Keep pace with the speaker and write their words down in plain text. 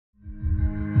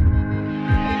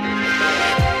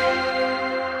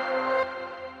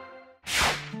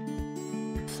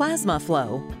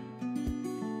PlasmaFlo.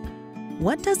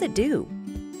 What does it do?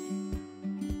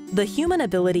 The human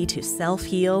ability to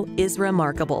self-heal is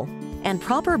remarkable, and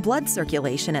proper blood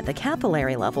circulation at the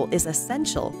capillary level is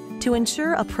essential to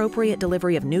ensure appropriate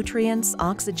delivery of nutrients,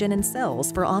 oxygen, and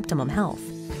cells for optimum health.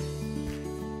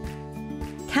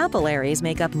 Capillaries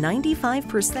make up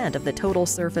 95% of the total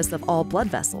surface of all blood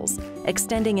vessels,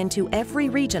 extending into every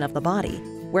region of the body,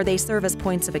 where they serve as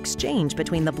points of exchange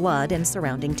between the blood and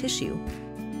surrounding tissue.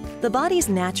 The body's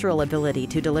natural ability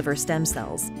to deliver stem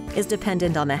cells is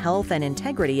dependent on the health and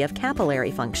integrity of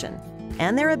capillary function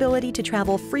and their ability to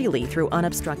travel freely through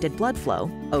unobstructed blood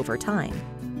flow over time.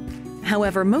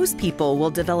 However, most people will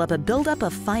develop a buildup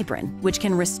of fibrin, which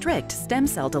can restrict stem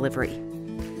cell delivery.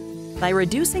 By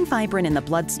reducing fibrin in the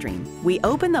bloodstream, we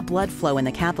open the blood flow in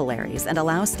the capillaries and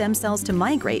allow stem cells to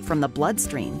migrate from the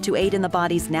bloodstream to aid in the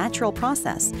body's natural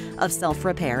process of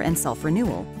self-repair and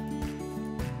self-renewal.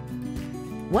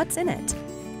 What's in it?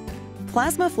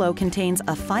 PlasmaFlo contains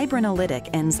a fibrinolytic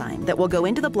enzyme that will go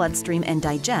into the bloodstream and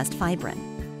digest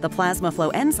fibrin. The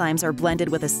PlasmaFlo enzymes are blended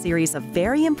with a series of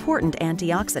very important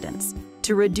antioxidants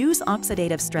to reduce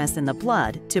oxidative stress in the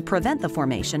blood to prevent the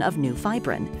formation of new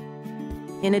fibrin.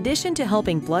 In addition to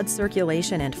helping blood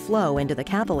circulation and flow into the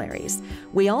capillaries,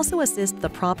 we also assist the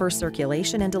proper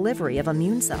circulation and delivery of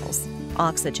immune cells,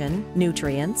 oxygen,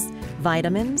 nutrients,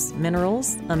 vitamins,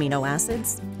 minerals, amino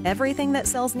acids, everything that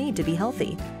cells need to be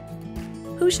healthy.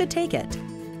 Who should take it?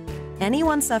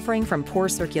 Anyone suffering from poor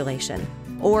circulation,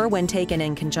 or when taken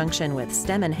in conjunction with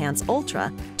Stem Enhance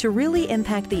Ultra to really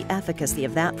impact the efficacy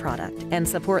of that product and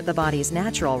support the body's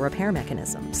natural repair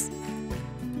mechanisms.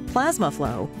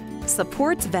 PlasmaFlo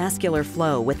supports vascular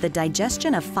flow with the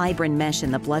digestion of fibrin mesh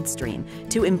in the bloodstream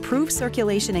to improve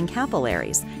circulation in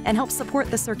capillaries and help support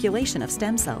the circulation of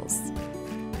stem cells.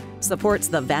 Supports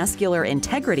the vascular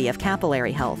integrity of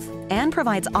capillary health and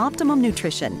provides optimum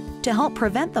nutrition to help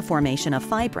prevent the formation of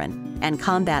fibrin and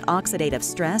combat oxidative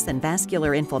stress and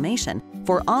vascular inflammation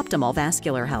for optimal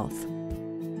vascular health.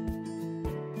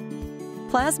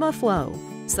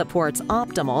 PlasmaFlo supports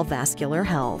optimal vascular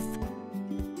health.